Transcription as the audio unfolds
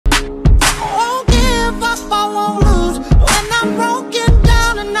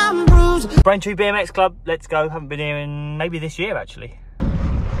Braintree BMX Club, let's go. Haven't been here in maybe this year actually.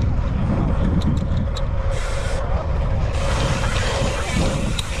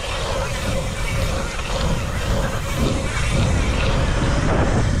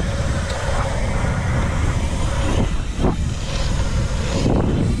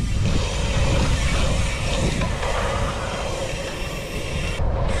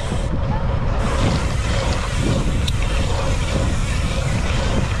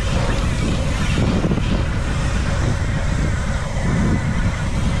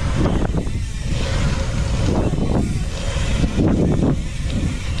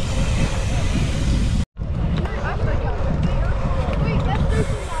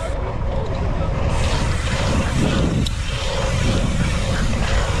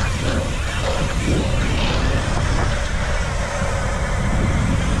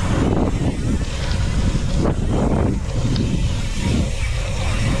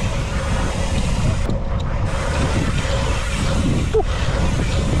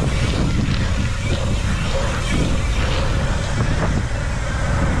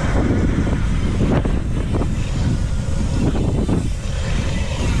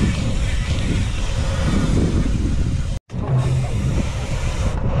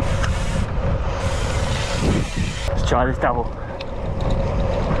 Try this double.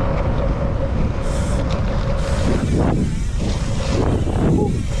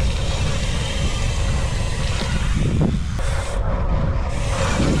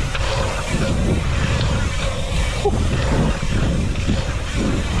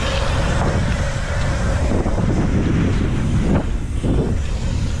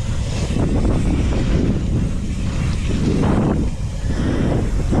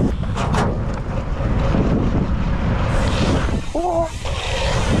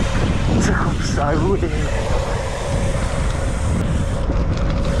 So weird.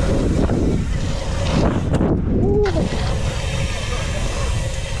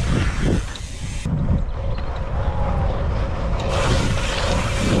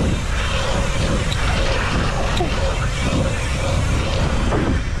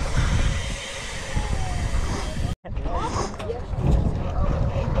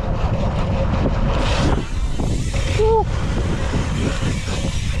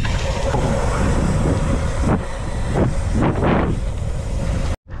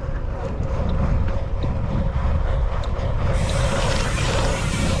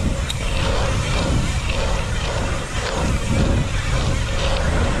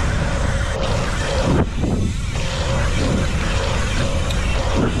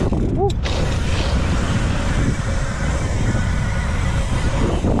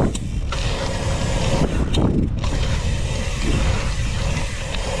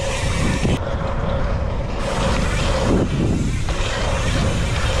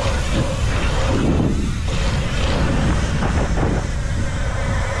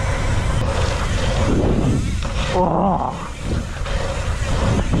 Oh,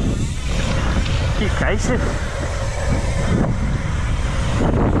 que caixa!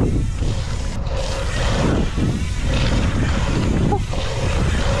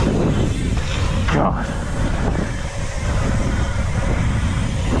 God.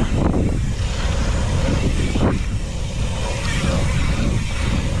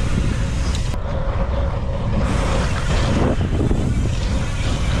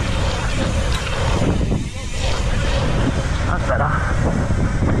 That's better.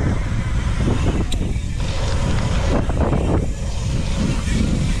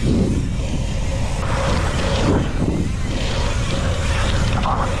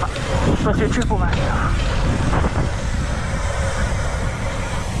 Supposed to be a triple man.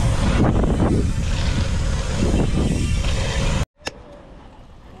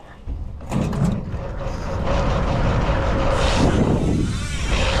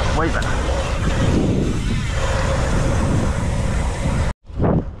 Way better.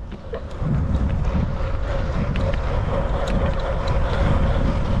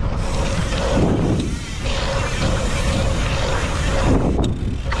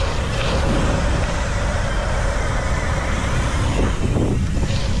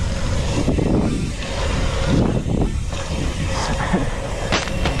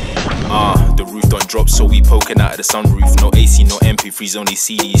 The roof don't drop, so we poking out of the sunroof. No AC, no MP3s, only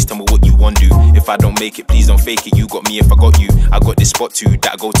CDs. Tell me what you want do. If I don't make it, please don't fake it. You got me if I got you. I got this spot too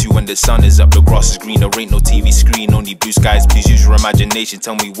that I go to when the sun is up, the grass is green. There ain't no TV screen, only blue skies. Please use your imagination,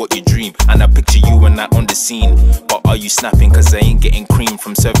 tell me what you dream. And I picture you and I on the scene. But are you snapping? Cause I ain't getting cream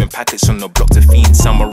from serving packets on the block to fiends. Summer